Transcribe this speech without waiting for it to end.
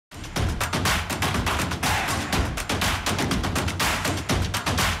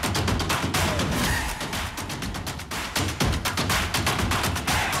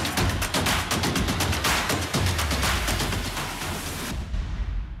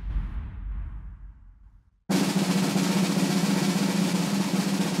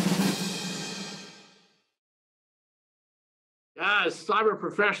cyber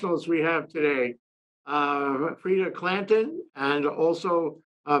professionals we have today. Frieda Clanton and also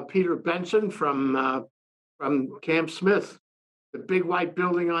Peter Benson from Camp Smith, the big white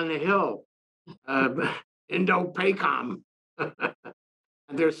building on the hill, INDOPACOM.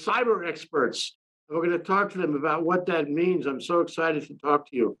 And they're cyber experts. And we're going to talk to them about what that means. I'm so excited to talk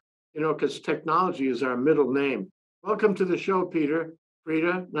to you, because technology is our middle name. Welcome to the show, Peter.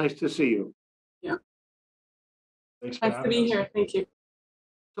 Frieda, nice to see you. Yeah. Thanks for Nice to having be us. here. Thank you.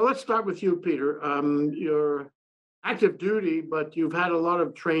 So let's start with you, Peter. You're active duty, but you've had a lot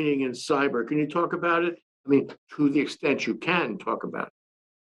of training in cyber. Can you talk about it? I mean, to the extent you can talk about it.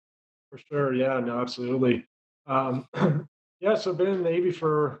 For sure. Yeah, no, absolutely. Um, yeah, so I've been in the Navy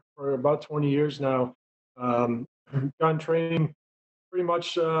for about 20 years now. Done training pretty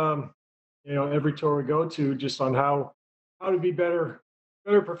much, every tour we go to just on how to be better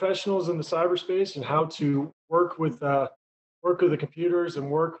professionals in the cyberspace and how to work with the computers and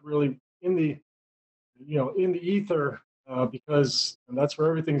work really in the ether, because that's where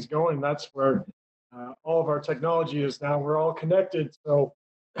everything's going. That's where all of our technology is now. We're all connected. So,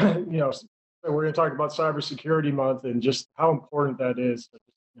 so we're going to talk about Cybersecurity Month and just how important that is.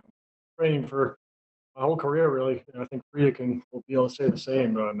 Training for my whole career, really. I think Frieda will be able to say the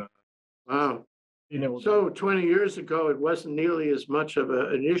same on Wow. being able to. So 20 years ago, it wasn't nearly as much of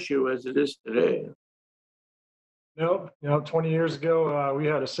an issue as it is today. No, 20 years ago, we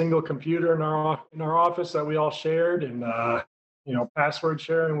had a single computer in our office that we all shared, and password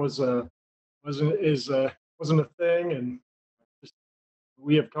sharing wasn't a thing, and just,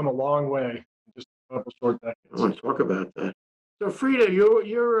 we have come a long way in just a couple short I decades. want to talk about that. So, Frieda,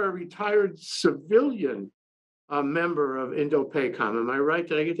 you're a retired civilian member of INDOPACOM. Am I right?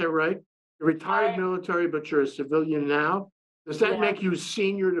 Did I get that right? You're retired military, but you're a civilian now. Does that make you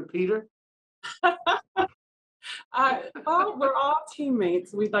senior to Peter? Well, we're all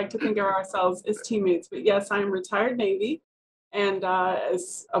teammates. We'd like to think of ourselves as teammates. But yes, I'm retired Navy. And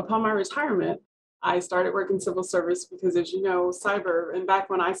upon my retirement, I started working civil service because, as you know, cyber, and back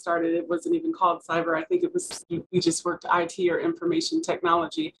when I started, it wasn't even called cyber. I think it was, we just worked IT or information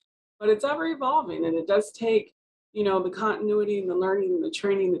technology. But it's ever evolving, and it does take, the continuity and the learning and the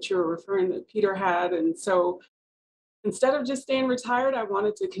training that you were referring that Peter had. And so instead of just staying retired, I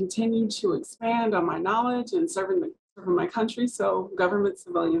wanted to continue to expand on my knowledge and serving my country. So government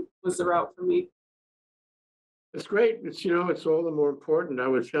civilian was the route for me. It's great. It's all the more important. I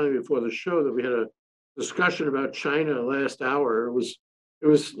was telling you before the show that we had a discussion about China last hour. It was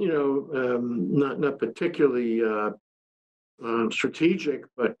not particularly strategic,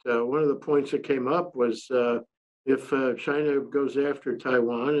 but one of the points that came up was if China goes after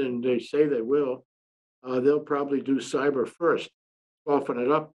Taiwan, and they say they will, they'll probably do cyber first, soften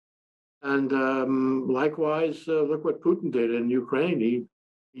it up. And likewise, look what Putin did in Ukraine. He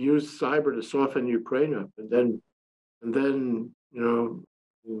used cyber to soften Ukraine up, and then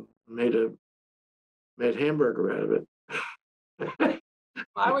made hamburger out of it.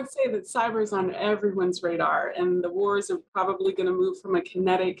 I would say that cyber is on everyone's radar, and the wars are probably going to move from a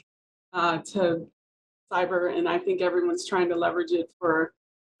kinetic to cyber, and I think everyone's trying to leverage it for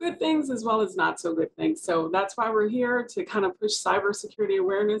good things as well as not so good things. So that's why we're here to kind of push cybersecurity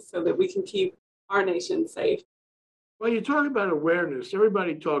awareness so that we can keep our nation safe. Well, you talk about awareness.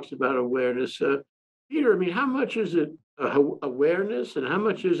 Everybody talks about awareness. Peter, I mean, how much is it awareness and how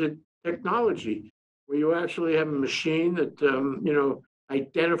much is it technology, where you actually have a machine that,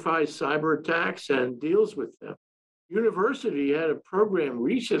 identifies cyber attacks and deals with them? University had a program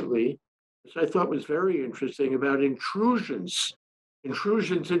recently, which I thought was very interesting, about intrusions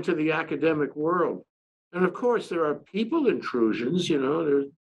into the academic world. And of course, there are people intrusions, there's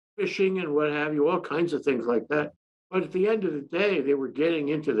phishing and what have you, all kinds of things like that. But at the end of the day, they were getting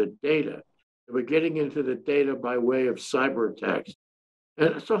into the data. They were getting into the data by way of cyber attacks.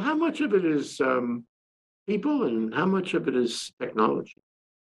 And so how much of it is people and how much of it is technology?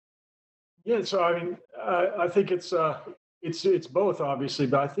 Yeah, so I mean, I think it's both, obviously,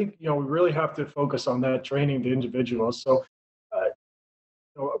 but I think we really have to focus on that training the individuals. So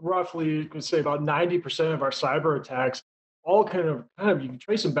roughly, you could say about 90% of our cyber attacks all kind of you can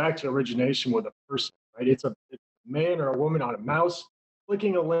trace them back to origination with a person, right? It's a man or a woman on a mouse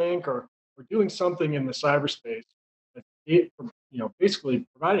clicking a link or doing something in the cyberspace that basically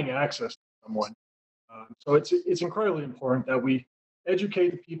providing access to someone. So it's incredibly important that we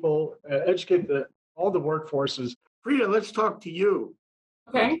educate the people, educate all the workforces. Frieda, let's talk to you.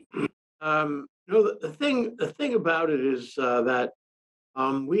 Okay. The thing about it is that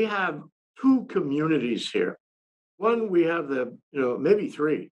we have two communities here. One, we have maybe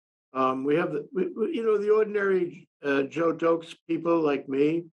three. We have the ordinary Joe Dokes people like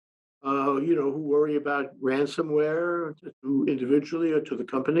me, who worry about ransomware individually or to the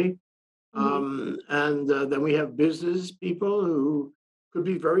company. Mhm. And then we have business people who could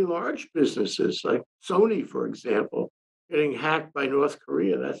be very large businesses, like Sony, for example, getting hacked by North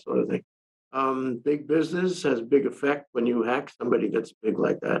Korea, that sort of thing. Big business has big effect when you hack somebody that's big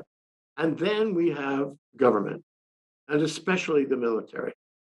like that. And then we have government, and especially the military.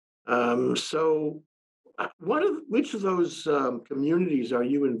 So, which of those communities are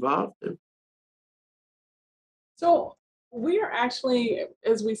you involved in? So we are actually,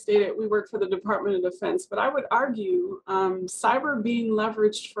 as we stated, we work for the Department of Defense, but I would argue cyber being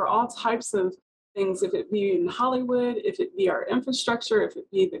leveraged for all types of things, if it be in Hollywood, if it be our infrastructure, if it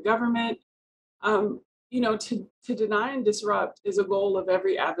be the government. To deny and disrupt is a goal of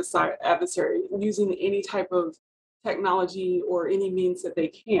every adversary using any type of technology or any means that they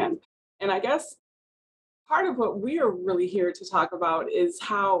can. And I guess part of what we are really here to talk about is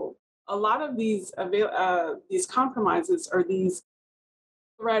how a lot of these compromises or these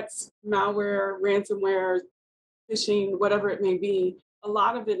threats, malware, ransomware, phishing, whatever it may be, a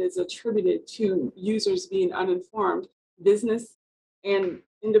lot of it is attributed to users being uninformed, business and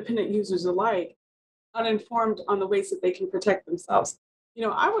independent users alike, uninformed on the ways that they can protect themselves.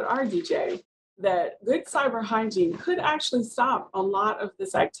 I would argue, Jay, that good cyber hygiene could actually stop a lot of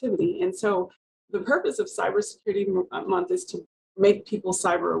this activity. And so the purpose of Month is to make people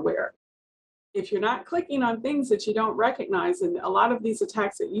cyber aware. If you're not clicking on things that you don't recognize, and a lot of these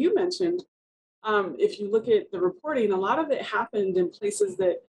attacks that you mentioned, if you look at the reporting, a lot of it happened in places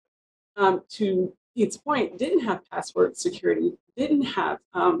that, to Pete's point, didn't have password security, didn't have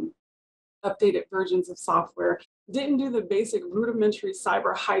updated versions of software, didn't do the basic rudimentary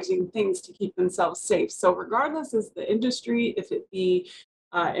cyber hygiene things to keep themselves safe. So, regardless as the industry, if it be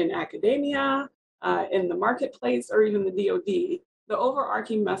in academia, in the marketplace, or even the DoD, the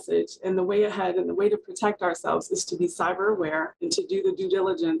overarching message and the way ahead and the way to protect ourselves is to be cyber aware and to do the due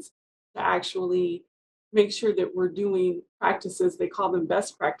diligence to actually make sure that we're doing practices, they call them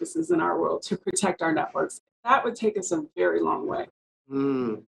best practices in our world, to protect our networks. That would take us a very long way.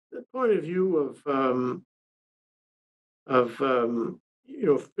 Mm. The point of view of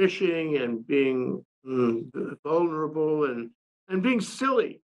phishing and being vulnerable and being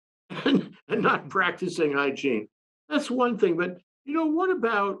silly and not practicing hygiene. That's one thing. But what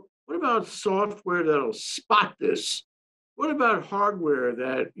about software that'll spot this? What about hardware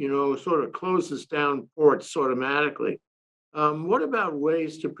that sort of closes down ports automatically? What about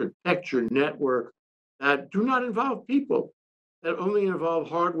ways to protect your network that do not involve people, that only involve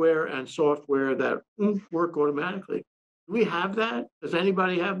hardware and software that work automatically? Do we have that? Does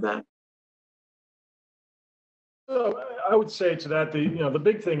anybody have that? So I would say to that, the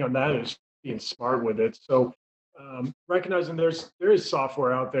big thing on that is being smart with it. So recognizing there is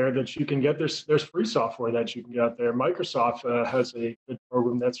software out there that you can get. There's free software that you can get out there. Microsoft has a good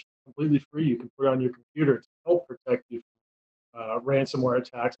program that's completely free. You can put on your computer to help protect you from ransomware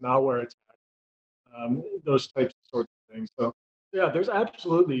attacks, malware attacks, those types of sorts of things. So yeah, there's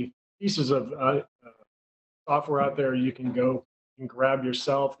absolutely pieces of software out there you can go and grab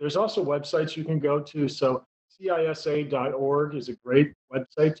yourself. There's also websites you can go to. So CISA.org is a great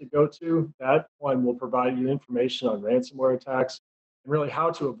website to go to. That one will provide you information on ransomware attacks and really how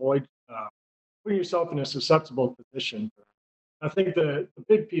to avoid putting yourself in a susceptible position. I think the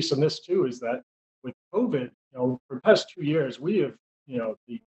big piece on this too is that with COVID, for the past 2 years, we have,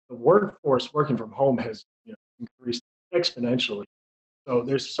 the workforce working from home has increased exponentially. So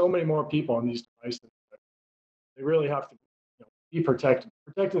there's so many more people on these devices. They really have to be protected,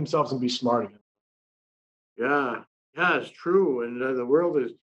 protect themselves and be smart again. Yeah, yeah, it's true. And the world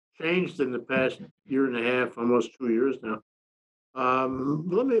has changed in the past year and a half, almost 2 years now.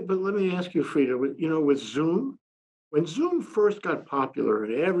 Let me ask you, Frieda. With Zoom, when Zoom first got popular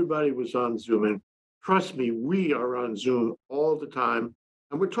and everybody was on Zoom, and trust me, we are on Zoom all the time,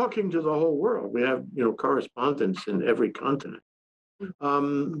 and we're talking to the whole world. We have correspondents in every continent.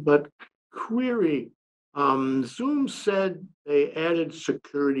 But query, Zoom said they added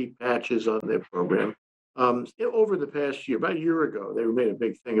security patches on their program over the past year. About a year ago, they made a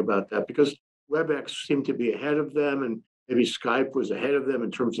big thing about that because WebEx seemed to be ahead of them, and maybe Skype was ahead of them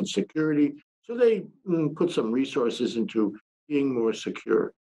in terms of security. So they put some resources into being more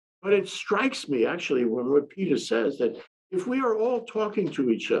secure. But it strikes me actually when what Peter says that if we are all talking to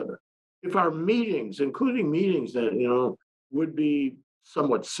each other, if our meetings, including meetings that would be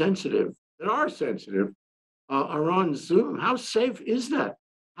somewhat sensitive, that are sensitive, are on Zoom. How safe is that?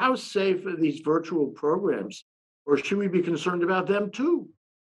 How safe are these virtual programs? Or should we be concerned about them too?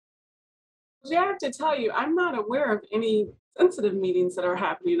 Yeah, I have to tell you, I'm not aware of any sensitive meetings that are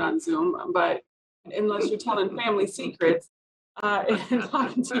happening on Zoom, but unless you're telling family secrets and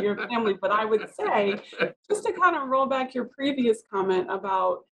talking to your family. But I would say, just to kind of roll back your previous comment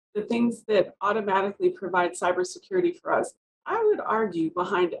about the things that automatically provide cybersecurity for us, I would argue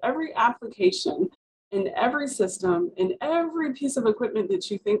behind every application in every system, in every piece of equipment that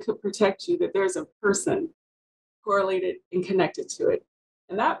you think could protect you, that there's a person correlated and connected to it.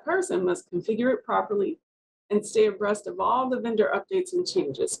 And that person must configure it properly and stay abreast of all the vendor updates and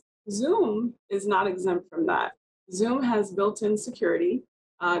changes. Zoom is not exempt from that. Zoom has built in security.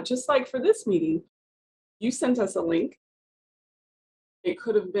 Just like for this meeting, you sent us a link. It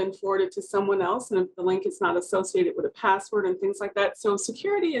could have been forwarded to someone else, and if the link is not associated with a password and things like that. So,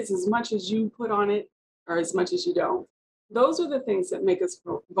 security is as much as you put on it or as much as you don't. Those are the things that make us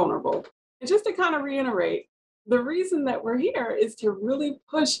vulnerable. And just to kind of reiterate, the reason that we're here is to really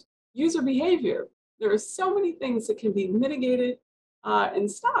push user behavior. There are so many things that can be mitigated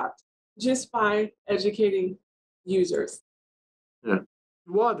and stopped just by educating users. Yeah.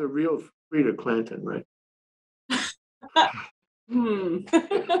 You are the real Frieda Clanton, right? Hmm.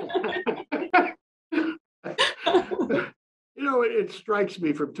 You know, it strikes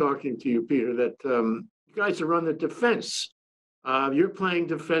me from talking to you, Peter, that you guys are on the defense. You're playing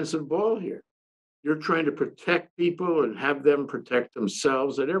defensive ball here. You're trying to protect people and have them protect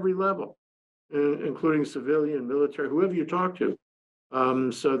themselves at every level, including civilian, military, whoever you talk to,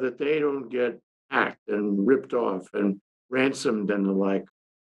 so that they don't get hacked and ripped off and ransomed and the like.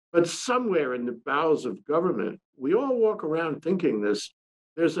 But somewhere in the bowels of government, we all walk around thinking this.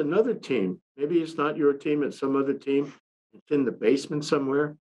 There's another team. Maybe it's not your team, it's some other team. It's in the basement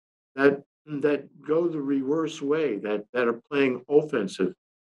somewhere that go the reverse way, that are playing offensive.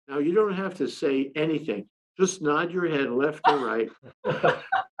 Now you don't have to say anything. Just nod your head left or right.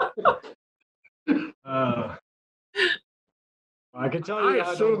 I can tell I you, I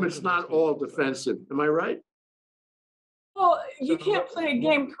don't assume work it's with not those all people. defensive. Am I right? Well, you can't play a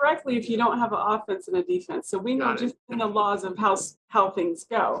game correctly if you don't have an offense and a defense. So we know Got it. just in the laws of how things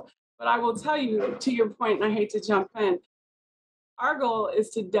go. But I will tell you, to your point, and I hate to jump in, our goal is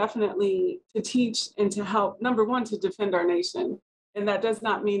to definitely to teach and to help, number one, to defend our nation. And that does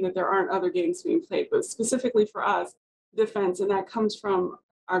not mean that there aren't other games being played, but specifically for us, defense. And that comes from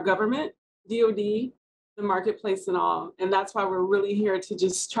our government, DOD, the marketplace, and all. And that's why we're really here to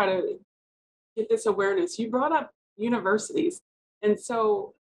just try to get this awareness. You brought up universities. And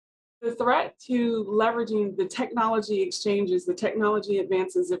so the threat to leveraging the technology exchanges, the technology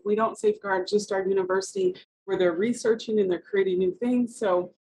advances, if we don't safeguard just our university where they're researching and they're creating new things.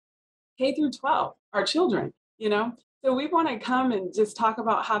 So K through 12, our children, you know? So we want to come and just talk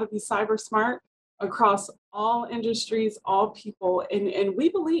about how to be cyber smart across all industries, all people. And we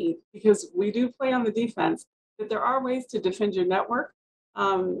believe, because we do play on the defense, that there are ways to defend your network.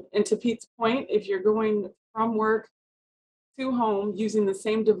 And to Pete's point, if you're going from work to home using the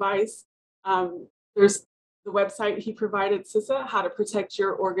same device, there's the website he provided, CISA, how to protect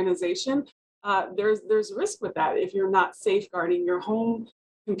your organization. There's risk with that if you're not safeguarding your home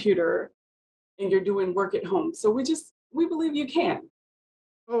computer and you're doing work at home. So we believe you can.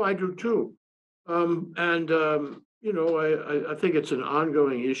 Oh, I do too. You know, I think it's an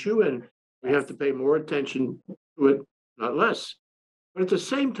ongoing issue and we have to pay more attention to it, not less. But at the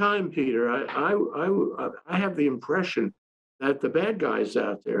same time, Peter, I have the impression that the bad guys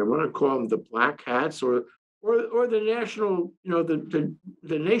out there, I want to call them the black hats or the national, you know,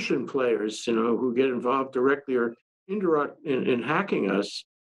 the nation players, you know, who get involved directly or indirect in hacking us,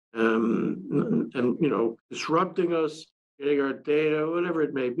 and you know, disrupting us, getting our data, whatever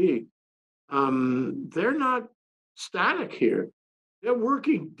it may be. They're not static here. They're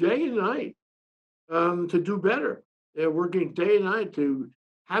working day and night to do better. They're working day and night to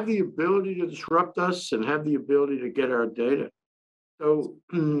have the ability to disrupt us and have the ability to get our data. So,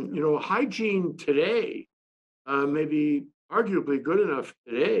 you know, hygiene today may be arguably good enough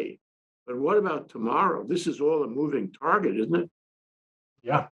today, but what about tomorrow? This is all a moving target, isn't it?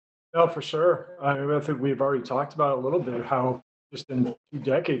 Yeah, no, for sure. I think we've already talked about a little bit how just in 2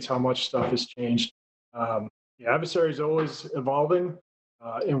 decades, how much stuff has changed. The adversary is always evolving.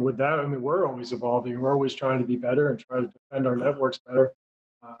 And with that, I mean, we're always evolving. We're always trying to be better and try to defend our networks better.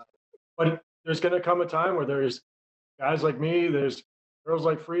 Uh, but there's going to come a time where there's guys like me, there's girls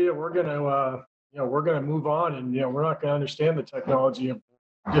like Frieda. We're going to move on, and we're not going to understand the technology of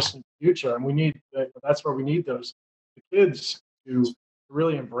the distant future. And we need that's where we need those the kids to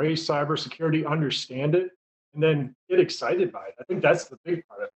really embrace cybersecurity, understand it, and then get excited by it. I think that's the big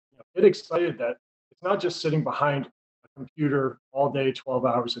part of it. Get excited that it's not just sitting behind a computer all day, 12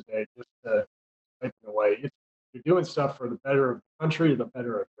 hours a day, just typing away. You're doing stuff for the better of the country, the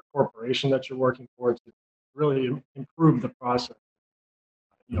better of the corporation that you're working for to really improve the process.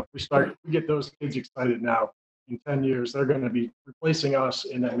 We get those kids excited now. In 10 years, they're going to be replacing us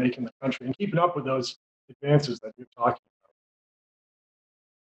and then making the country and keeping up with those advances that you're talking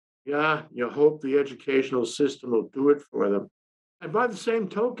Yeah, you hope the educational system will do it for them. And by the same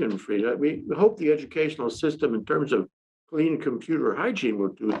token, Frieda, we hope the educational system in terms of clean computer hygiene will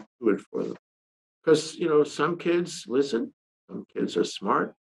do it for them. Because, some kids listen, some kids are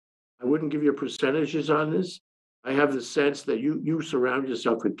smart. I wouldn't give you percentages on this. I have the sense that you surround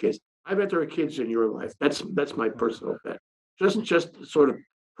yourself with kids. I bet there are kids in your life. That's my personal bet. Just sort of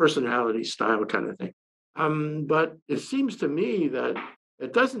personality style kind of thing. But it seems to me that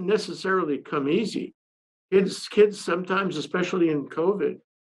it doesn't necessarily come easy. Kids sometimes, especially in COVID,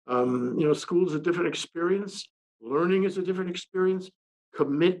 school is a different experience. Learning is a different experience.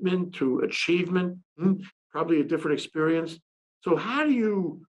 Commitment to achievement, probably a different experience. So how do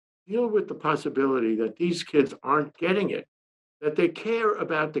you deal with the possibility that these kids aren't getting it, that they care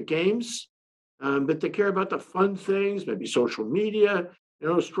about the games, that they care about the fun things, maybe social media,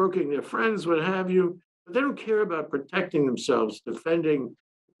 stroking their friends, what have you, but they don't care about protecting themselves, defending,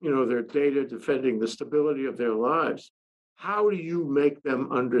 their data, defending the stability of their lives? How do you make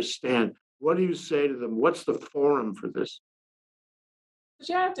them understand? What do you say to them? What's the forum for this? But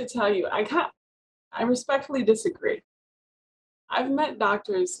I have to tell you, I respectfully disagree. I've met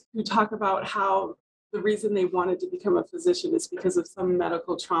doctors who talk about how the reason they wanted to become a physician is because of some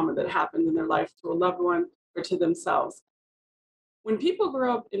medical trauma that happened in their life to a loved one or to themselves. When people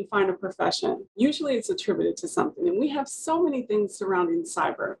grow up and find a profession, usually it's attributed to something. And we have so many things surrounding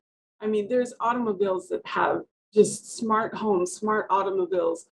cyber. I mean, there's automobiles that have just smart homes, smart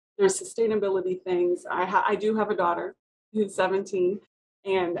automobiles. There's sustainability things. I do have a daughter who's 17,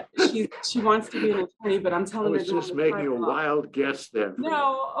 and she wants to be an attorney, but I'm I telling her was to go just into making a private law. wild guess there.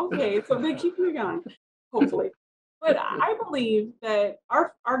 No, okay, so they keep me going, hopefully. But I believe that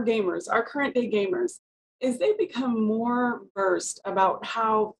our gamers, our current day gamers, is they become more versed about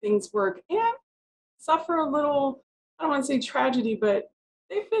how things work and suffer a little, I don't want to say tragedy, but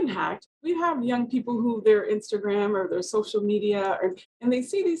they've been hacked. We have young people who their Instagram or their social media, and they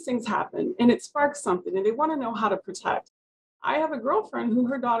see these things happen and it sparks something and they want to know how to protect. I have a girlfriend who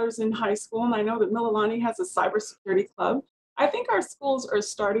her daughter's in high school, and I know that Mililani has a cybersecurity club. I think our schools are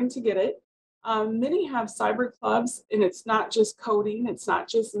starting to get it. Many have cyber clubs, and it's not just coding, it's not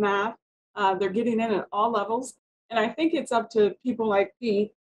just math. They're getting in at all levels. And I think it's up to people like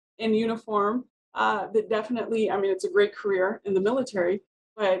me in uniform that definitely, I mean, it's a great career in the military,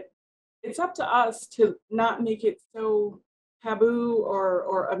 but it's up to us to not make it so taboo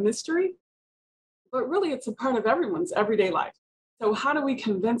or a mystery, but really it's a part of everyone's everyday life. So how do we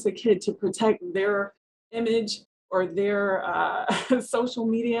convince a kid to protect their image or their social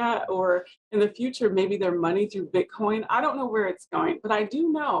media, or in the future, maybe their money through Bitcoin? I don't know where it's going, but I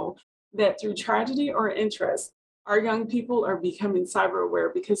do know that through tragedy or interest, our young people are becoming cyber aware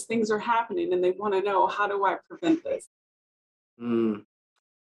because things are happening and they want to know, how do I prevent this? Mm.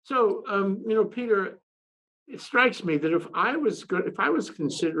 So, Peter, it strikes me that if I was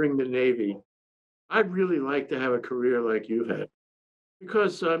considering the Navy, I'd really like to have a career like you've had,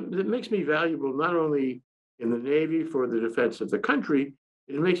 because it makes me valuable not only in the Navy for the defense of the country,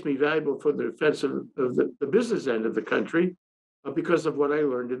 it makes me valuable for the defense of the business end of the country, because of what I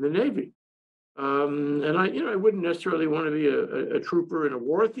learned in the Navy. And I wouldn't necessarily want to be a trooper in a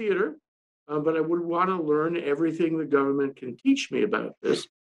war theater, but I would want to learn everything the government can teach me about this,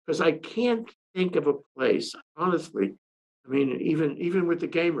 because I can't think of a place, honestly. I mean, even with the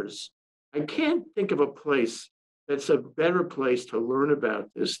gamers, I can't think of a place that's a better place to learn about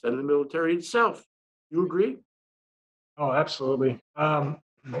this than the military itself. You agree? about. Oh, absolutely.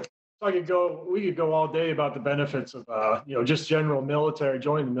 We could go all day about the benefits of, just general military,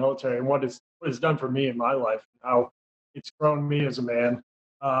 joining the military, and what it's done for me in my life, and how it's grown me as a man.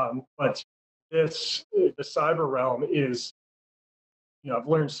 But the cyber realm is, I've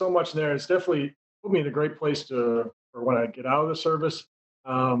learned so much there. It's definitely put me in a great place for when I get out of the service.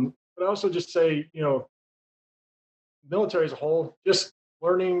 But I also just say, military as a whole, just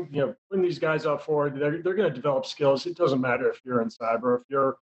learning, putting these guys up forward, they're going to develop skills. It doesn't matter if you're in cyber, if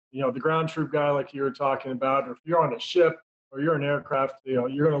you're, the ground troop guy like you were talking about, or if you're on a ship or you're an aircraft, you're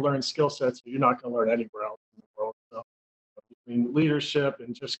going to learn skill sets that you're not going to learn anywhere else in the world. So between leadership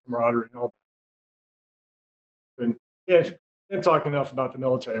and just camaraderie and all that. And can't talk enough about the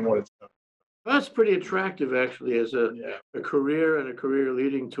military and what it's done. Well, that's pretty attractive, actually, as Yeah. a career and a career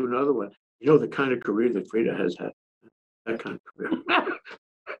leading to another one. The kind of career that Frida has had. that kind of career.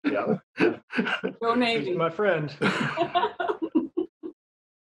 Yeah. Go He's Navy. my friend.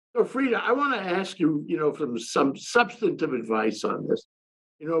 So Frieda, I want to ask you, some substantive advice on this.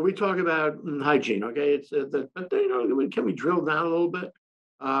 We talk about hygiene, okay? But can we drill down a little bit?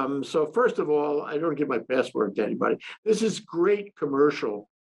 So first of all, I don't give my password to anybody. This is great commercial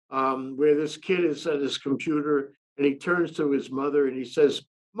where this kid is at his computer and he turns to his mother and he says,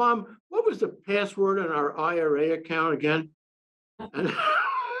 "Mom, what was the password on our IRA account again?" And,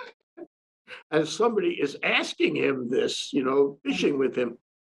 and somebody is asking him this, fishing with him,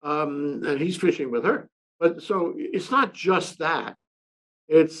 and he's fishing with her. But so it's not just that.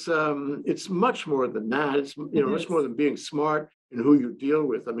 It's much more than that. It's much more than being smart in who you deal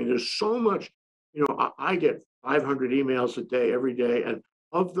with. I mean, there's so much. I get 500 emails a day, every day, and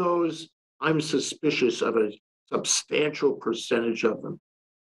of those, I'm suspicious of a substantial percentage of them.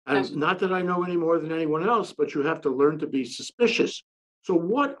 And not that I know any more than anyone else, but you have to learn to be suspicious. So,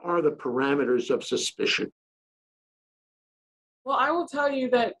 what are the parameters of suspicion? Well, I will tell you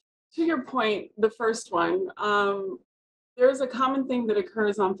that to your point, the first one, there's a common thing that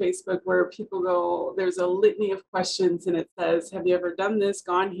occurs on Facebook where people go, there's a litany of questions and it says, have you ever done this,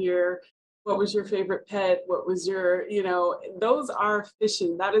 gone here? What was your favorite pet? What was those are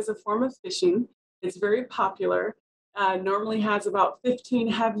phishing. That is a form of phishing. It's very popular. Normally has about 15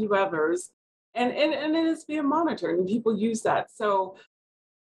 have you evers. And it is being monitored and people use that. So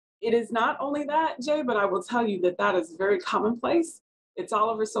it is not only that, Jay, but I will tell you that that is very commonplace. It's all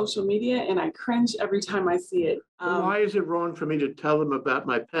over social media, and I cringe every time I see it. Why is it wrong for me to tell them about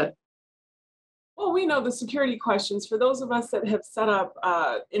my pet? Well, we know the security questions for those of us that have set up,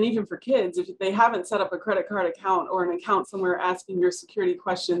 and even for kids, if they haven't set up a credit card account or an account somewhere asking your security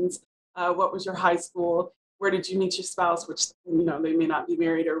questions, what was your high school? Where did you meet your spouse? Which, they may not be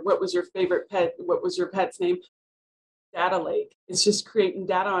married, or what was your favorite pet? What was your pet's name? Data lake. It's just creating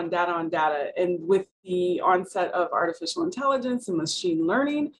data on data on data. And with the onset of artificial intelligence and machine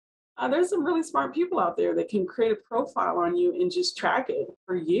learning, there's some really smart people out there that can create a profile on you and just track it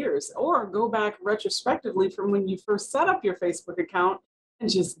for years, or go back retrospectively from when you first set up your Facebook account and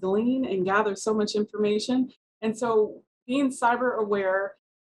just glean and gather so much information. And so being cyber aware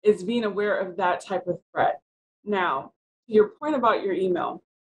is being aware of that type of threat. Now, to your point about your email,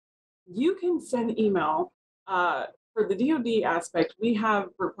 you can send email for the DoD aspect. We have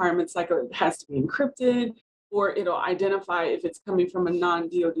requirements like it has to be encrypted or it'll identify if it's coming from a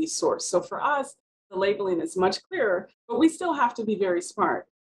non-DoD source. So for us, the labeling is much clearer, but we still have to be very smart.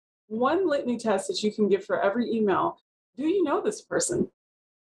 One litany test that you can give for every email: do you know this person?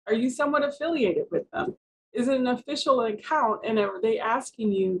 Are you somewhat affiliated with them? Is it an official account, and are they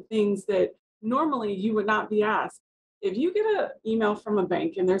asking you things that normally you would not be asked? If you get an email from a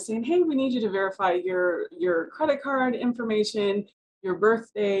bank and they're saying, hey, we need you to verify your credit card information, your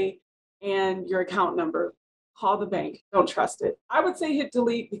birthday, and your account number, call the bank. Don't trust it. I would say hit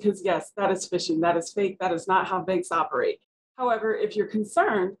delete because, yes, that is phishing. That is fake. That is not how banks operate. However, if you're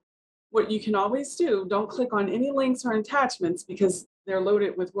concerned, what you can always do, don't click on any links or attachments because they're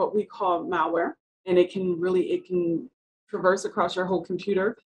loaded with what we call malware, and it can traverse across your whole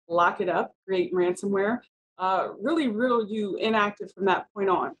computer, lock it up, create ransomware, really riddle you inactive from that point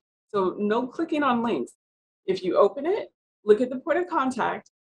on. So no clicking on links. If you open it, look at the point of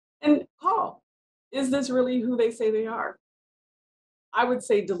contact and call. Is this really who they say they are? I would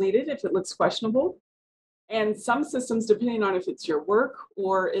say delete it if it looks questionable. And some systems, depending on if it's your work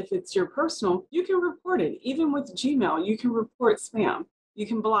or if it's your personal, you can report it. Even with Gmail, you can report spam. You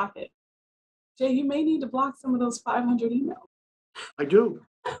can block it. Jay, you may need to block some of those 500 emails. I do.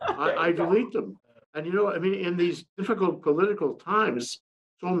 I delete them. And in these difficult political times,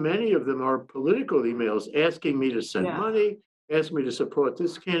 so many of them are political emails asking me to send money, asking me to support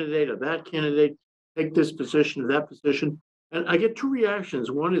this candidate or that candidate, take this position or that position. And I get two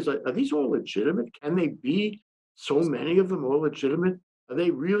reactions. One is, are these all legitimate? Can they be, so many of them, all legitimate? Are they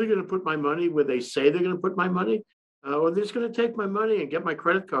really going to put my money where they say they're going to put my money? Or they're just going to take my money and get my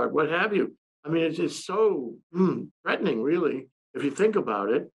credit card, what have you? I mean, it's just so threatening, really, if you think about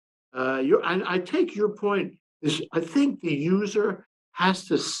it. And I take your point. I think the user has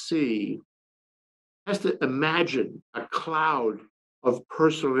to imagine a cloud of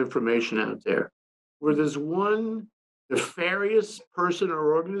personal information out there, where there's one nefarious person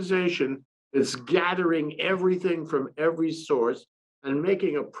or organization that's gathering everything from every source and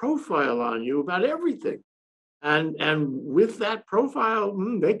making a profile on you about everything. And with that profile,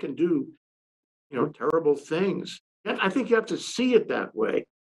 they can do terrible things. And I think you have to see it that way.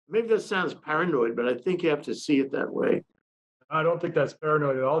 Maybe that sounds paranoid, but I think you have to see it that way. I don't think that's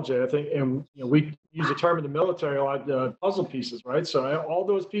paranoid at all, Jay. I think, and we use a term in the military a lot, puzzle pieces, right? So all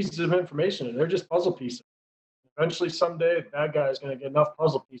those pieces of information, and they're just puzzle pieces. Eventually, someday, the bad guy is going to get enough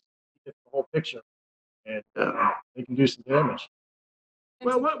puzzle pieces to get the whole picture, and they can do some damage. And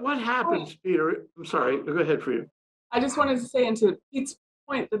Well, to what Pete's happens, point, Peter? I'm sorry. Go ahead for you. I just wanted to say, and to Pete's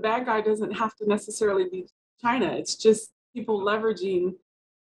point, the bad guy doesn't have to necessarily be China. It's just people leveraging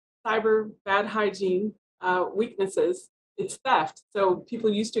cyber bad hygiene weaknesses. It's theft. So people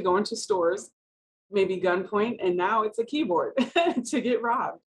used to go into stores, maybe gunpoint, and now it's a keyboard to get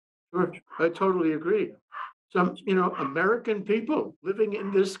robbed. Sure, I totally agree. Some, American people living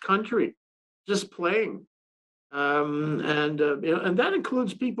in this country, just playing, and that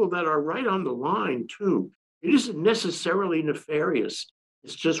includes people that are right on the line too. It isn't necessarily nefarious.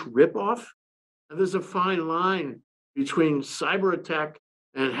 It's just ripoff. And there's a fine line between cyber attack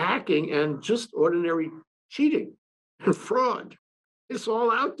and hacking and just ordinary cheating and fraud. It's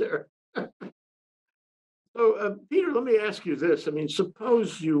all out there. So, Peter, let me ask you this. I mean,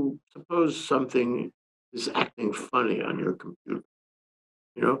 suppose something is acting funny on your computer.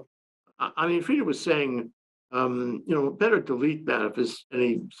 You know, I mean, Frieda was saying, better delete that if there's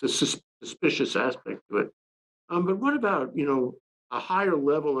any suspicious aspect to it. But what about, a higher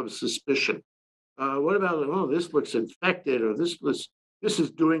level of suspicion? What about, oh, this looks infected, or this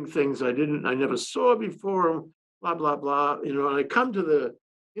is doing things I never saw before, blah, blah, blah. And I come to the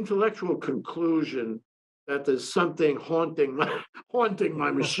intellectual conclusion that there's something haunting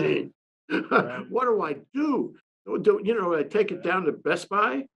my machine. What do I do? I take it down to Best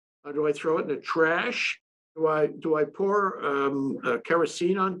Buy? Or do I throw it in the trash? Do I pour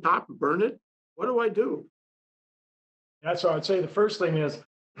kerosene on top and burn it? What do I do? Yeah, so I'd say the first thing is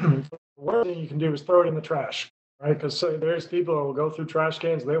the worst thing you can do is throw it in the trash, right? Because there's people who will go through trash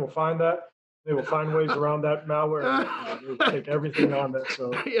cans, they will find that, they will find ways around that malware. They will take everything on that.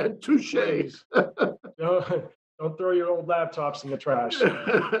 So Yeah, touche. please, don't throw your old laptops in the trash.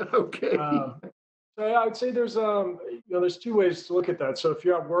 Okay. So yeah, I'd say there's two ways to look at that. So if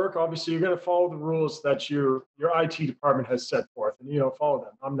you're at work, obviously you're going to follow the rules that your IT department has set forth, and follow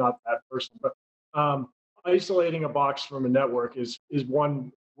them. I'm not that person, but isolating a box from a network is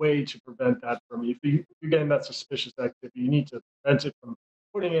one way to prevent that from you. If you're getting that suspicious activity, you need to prevent it from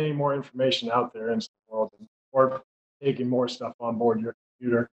putting any more information out there into the world or taking more stuff on board your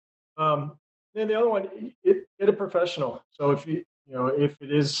computer. Then the other one, get a professional. So if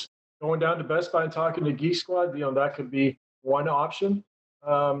it is going down to Best Buy and talking to Geek Squad, that could be one option.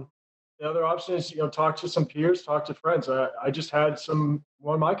 The other option is, talk to some peers, talk to friends. I just had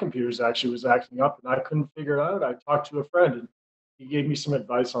one of my computers actually was acting up and I couldn't figure it out. I talked to a friend and he gave me some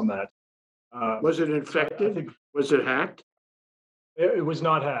advice on that. Was it infected? I think Was it hacked? it was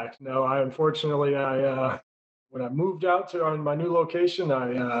not hacked. No, unfortunately, when I moved out to my new location,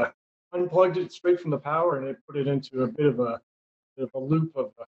 I unplugged it straight from the power and it put it into a bit of a loop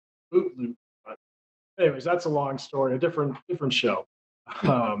of a boot loop. But anyways, that's a long story, a different show.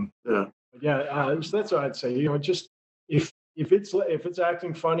 Yeah. So that's what I'd say. Just if it's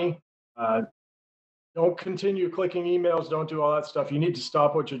acting funny, don't continue clicking emails. Don't do all that stuff. You need to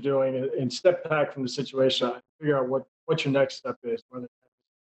stop what you're doing and step back from the situation. Figure out what your next step is. Whether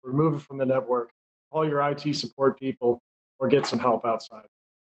remove it from the network, call your IT support people, or get some help outside.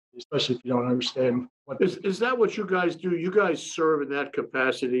 Especially if you don't understand what is that what you guys do? You guys serve in that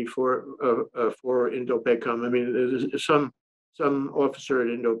capacity for INDOPACOM. I mean, there's some officer at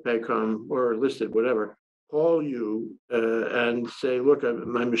INDOPACOM or listed, whatever, call you and say, look,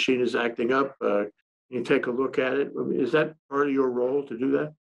 my machine is acting up. Can you take a look at it? I mean, is that part of your role to do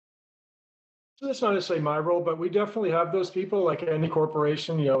that? So that's not necessarily my role, but we definitely have those people. Like any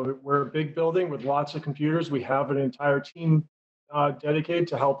corporation, we're a big building with lots of computers. We have an entire team dedicated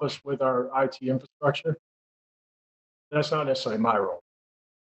to help us with our IT infrastructure. That's not necessarily my role.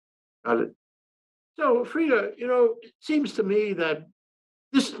 Got it. So, Frieda, it seems to me that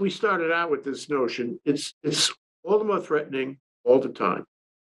we started out with this notion. It's all the more threatening all the time,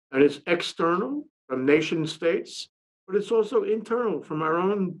 and it's external from nation states, but it's also internal from our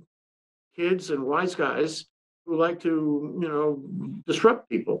own kids and wise guys who like to, disrupt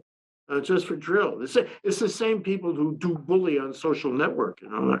people just for drill. It's the same people who do bully on social network,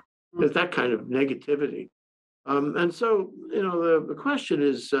 there's that kind of negativity. And so, the question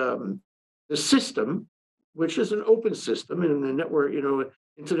is the system, which is an open system, and the network,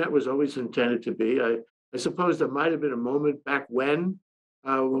 internet was always intended to be. I suppose there might have been a moment back when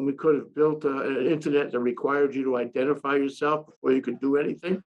we could have built an internet that required you to identify yourself before you could do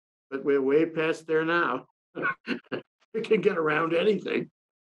anything, but we're way past there now. We can get around anything.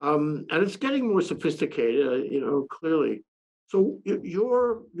 And it's getting more sophisticated, clearly. So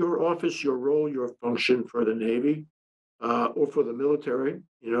your office, your role, your function for the Navy or for the military,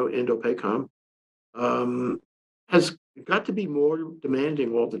 INDOPACOM, um, has got to be more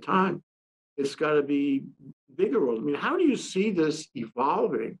demanding all the time. It's got to be bigger. I mean, how do you see this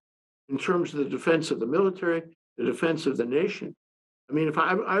evolving in terms of the defense of the military, the defense of the nation? I mean, if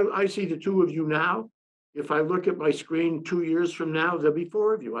I see the two of you now, if I look at my screen 2 years from now, there'll be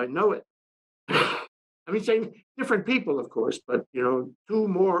four of you. I know it. I mean, same different people, of course, but two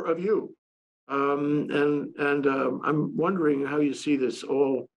more of you. I'm wondering how you see this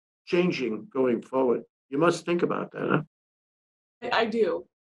all changing going forward. You must think about that, huh? I do.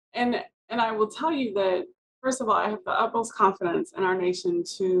 And I will tell you that, first of all, I have the utmost confidence in our nation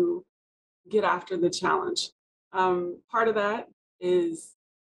to get after the challenge. Part of that is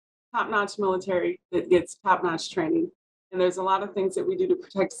top-notch military that gets top-notch training. And there's a lot of things that we do to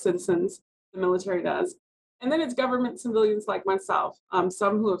protect citizens, the military does. And then it's government civilians like myself,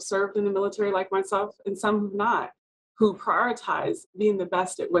 some who have served in the military like myself, and some who've not, who prioritize being the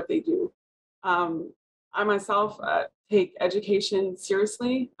best at what they do. Um, I myself take education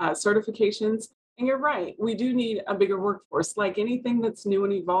seriously, certifications, and you're right, we do need a bigger workforce. Like anything that's new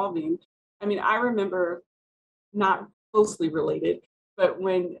and evolving. I mean, I remember, not closely related, but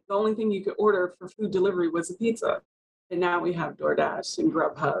when the only thing you could order for food delivery was a pizza. And now we have DoorDash and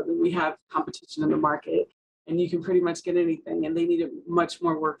Grubhub, and we have competition in the market, and you can pretty much get anything, and they need a much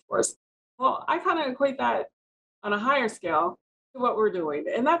more workforce. Well, I kind of equate that on a higher scale to what we're doing.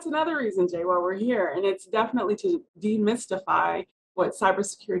 And that's another reason, Jay, why we're here. And it's definitely to demystify what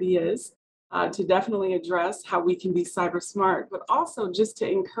cybersecurity is, to definitely address how we can be cyber smart, but also just to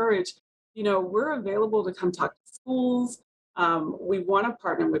encourage, we're available to come talk to schools. We want to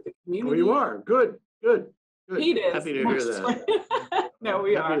partner with the Oh, you community. are. Good, good, good. He is. Happy to hear that. No,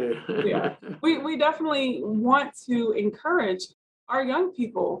 we are. Happy to- We are. We definitely want to encourage our young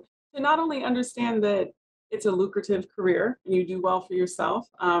people to not only understand that it's a lucrative career and you do well for yourself.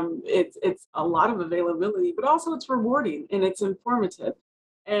 It's a lot of availability, but also it's rewarding and it's informative.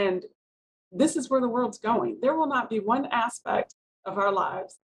 And this is where the world's going. There will not be one aspect of our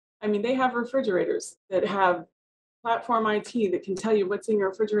lives. I mean, they have refrigerators that have platform IT that can tell you what's in your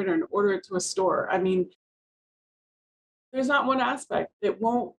refrigerator and order it to a store. I mean, there's not one aspect that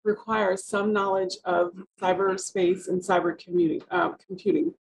won't require some knowledge of cyberspace and cyber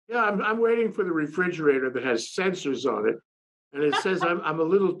computing. Yeah, I'm waiting for the refrigerator that has sensors on it, and it says I'm a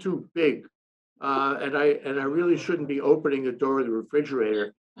little too big, and I really shouldn't be opening the door of the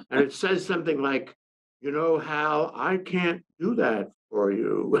refrigerator. And it says something like, Hal, I can't do that for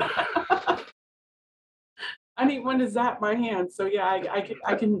you. I need one to zap my hand. So yeah,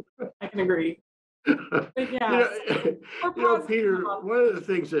 I can agree. But yeah, Peter, one of the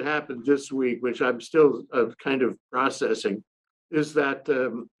things that happened this week, which I'm still kind of processing, is that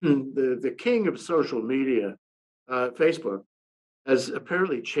the king of social media, Facebook, has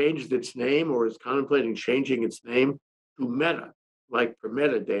apparently changed its name or is contemplating changing its name to Meta, like for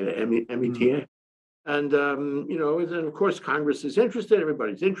metadata, META. And, then of course, Congress is interested,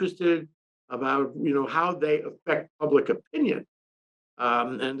 everybody's interested about, how they affect public opinion.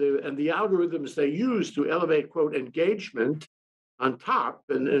 And the algorithms they use to elevate, quote, engagement on top,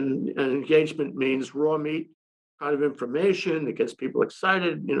 and engagement means raw meat kind of information that gets people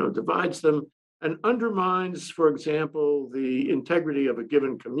excited, divides them, and undermines, for example, the integrity of a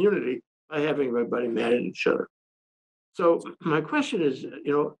given community by having everybody mad at each other. So my question is,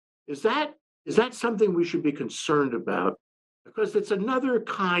 is that something we should be concerned about? Because it's another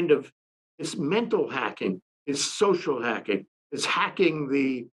kind of, it's mental hacking, it's social hacking, it's hacking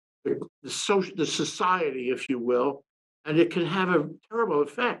the society, if you will, and it can have a terrible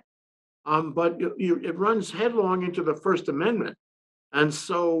effect. But it runs headlong into the First Amendment. And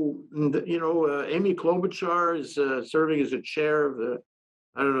so, Amy Klobuchar is serving as a chair of the,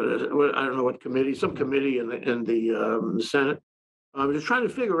 I don't know what committee, some committee in the Senate. Just trying to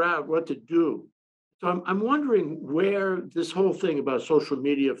figure out what to do. So I'm wondering where this whole thing about social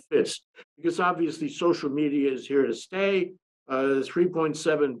media fits, because obviously social media is here to stay.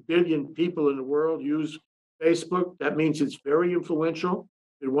 3.7 billion people in the world use Facebook. That means it's very influential.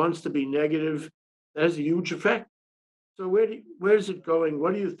 It wants to be negative. That has a huge effect. So where's it going?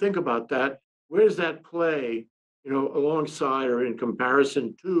 What do you think about that? Where does that play, alongside or in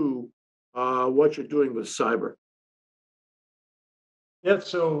comparison to what you're doing with cyber? Yeah,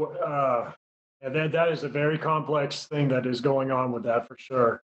 so and that is a very complex thing that is going on with that for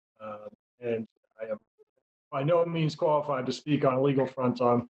sure. And I am by no means qualified to speak on a legal front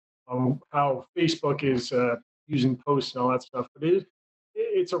on how Facebook is using posts and all that stuff, but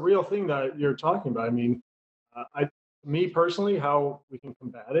it's a real thing that you're talking about. I mean, to me personally, how we can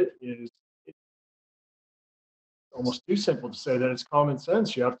combat it is it's almost too simple to say that it's common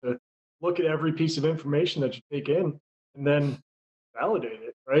sense. You have to look at every piece of information that you take in and then validate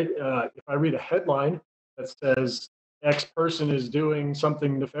it, right? If I read a headline that says X person is doing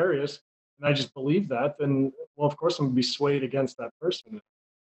something nefarious, and I just believe that, then, well, of course, I'm going to be swayed against that person.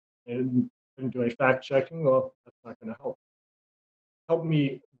 And doing fact checking, well, that's not going to help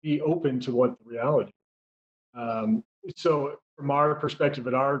me be open to what the reality. Um, so, from our perspective,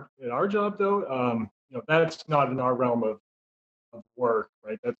 at our job, though, that's not in our realm of work,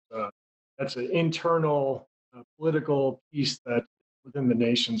 right? That's an internal political piece that within the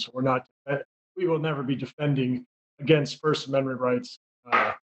nation. So we will never be defending against First Amendment rights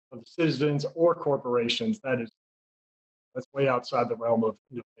of the citizens or corporations. That's way outside the realm of.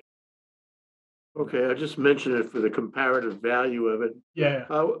 Okay, I just mentioned it for the comparative value of it. Yeah.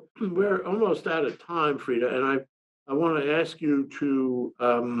 We're almost out of time, Frieda, and I want to ask you to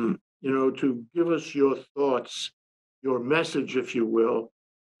to give us your thoughts, your message, if you will,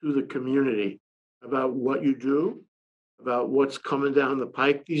 to the community about what you do, about what's coming down the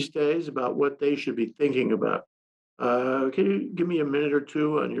pike these days, about what they should be thinking about. Can you give me a minute or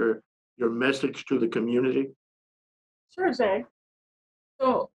two on your message to the community? Sure, Jay.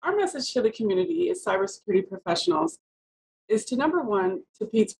 So our message to the community as cybersecurity professionals is to number one, to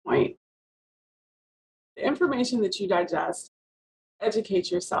Pete's point, the information that you digest, educate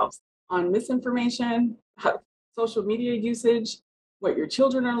yourselves on misinformation, social media usage, what your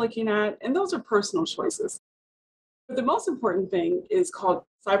children are looking at, and those are personal choices. But the most important thing is called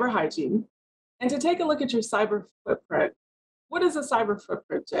cyber hygiene. And to take a look at your cyber footprint. What is a cyber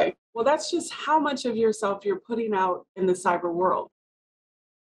footprint, Jay? Well, that's just how much of yourself you're putting out in the cyber world.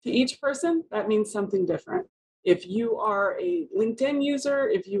 To each person, that means something different. If you are a LinkedIn user,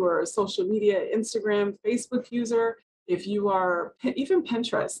 if you are a social media, Instagram, Facebook user, if you are even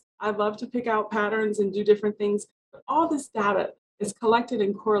Pinterest, I love to pick out patterns and do different things. But all this data is collected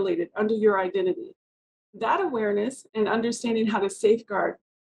and correlated under your identity. That awareness and understanding how to safeguard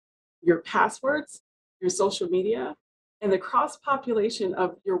your passwords, your social media, and the cross population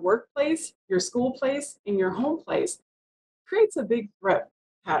of your workplace, your school place, and your home place creates a big threat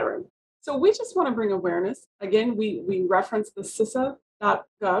pattern. So we just want to bring awareness. Again, we reference the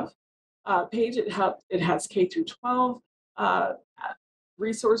CISA.gov page. It has K through 12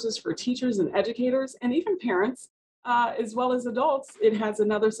 resources for teachers and educators and even parents, as well as adults. It has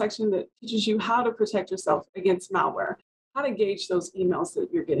another section that teaches you how to protect yourself against malware, how to gauge those emails that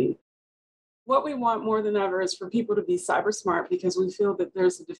you're getting. What we want more than ever is for people to be cyber smart because we feel that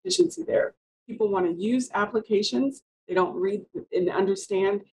there's a deficiency there. People want to use applications. They don't read and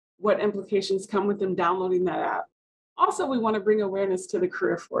understand what implications come with them downloading that app. Also, we want to bring awareness to the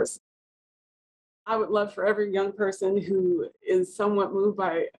career force. I would love for every young person who is somewhat moved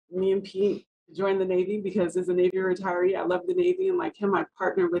by me and Pete to join the Navy because as a Navy retiree, I love the Navy and like him, I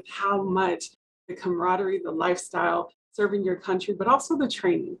partner with how much the camaraderie, the lifestyle, serving your country, but also the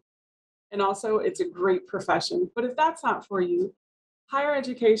training. And also, it's a great profession. But if that's not for you, higher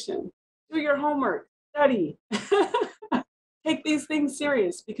education, do your homework, study, take these things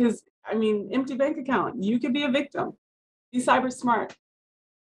serious because, empty bank account, you could be a victim. Be cyber smart.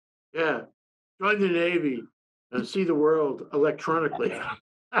 Yeah, join the Navy and see the world electronically.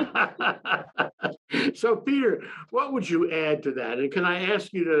 So, Peter, what would you add to that? And can I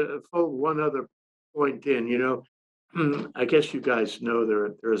ask you to fold one other point in? I guess you guys know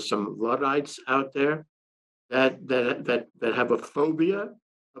there are some Luddites out there that have a phobia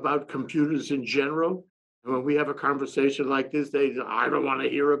about computers in general. And when we have a conversation like this, I don't want to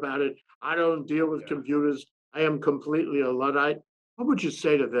hear about it. I don't deal with computers. I am completely a Luddite. What would you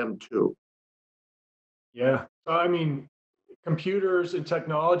say to them too? Yeah. Computers and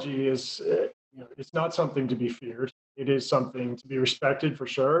technology it's not something to be feared. It is something to be respected for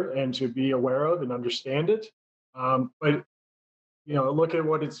sure and to be aware of and understand it. But look at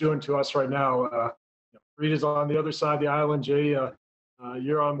what it's doing to us right now. Frieda's on the other side of the island. Jay,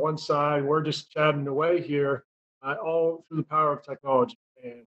 you're on one side. We're just chatting away here, all through the power of technology.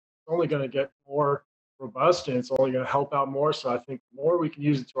 And it's only going to get more robust and it's only going to help out more. So I think the more we can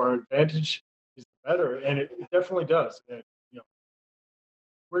use it to our advantage is the better. And it definitely does. And,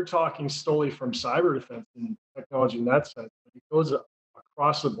 we're talking solely from cyber defense and technology in that sense, but it goes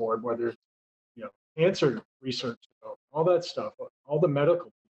across the board, whether it's cancer research, all that stuff, all the medical.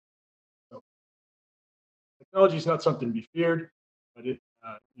 So technology is not something to be feared, but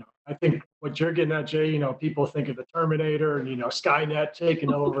I think what you're getting at, Jay, people think of the Terminator and Skynet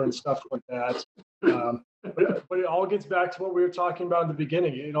taking over and stuff like that. But it all gets back to what we were talking about in the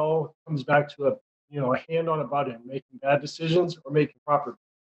beginning. It all comes back to a hand on a button, making bad decisions or making proper.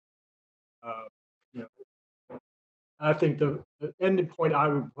 Uh, you know, I think the ending point I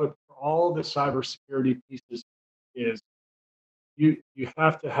would put for all the cybersecurity pieces is you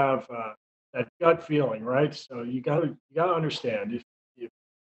have to have that gut feeling, right? So you gotta understand if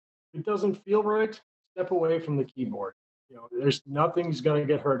it doesn't feel right, step away from the keyboard. There's nothing's gonna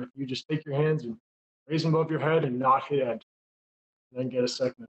get hurt if you just take your hands and raise them above your head and not hit enter, and then get a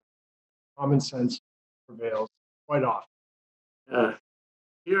second. Common sense prevails quite often. Uh,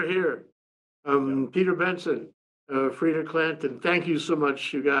 Here, here. Peter Benson, Frieda Clanton, thank you so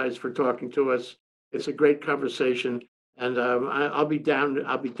much, you guys, for talking to us. It's a great conversation, and I'll be down.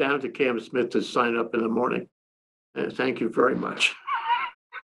 I'll be down to Camp Smith to sign up in the morning. Thank you very much.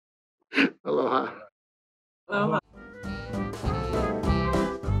 Aloha. Aloha.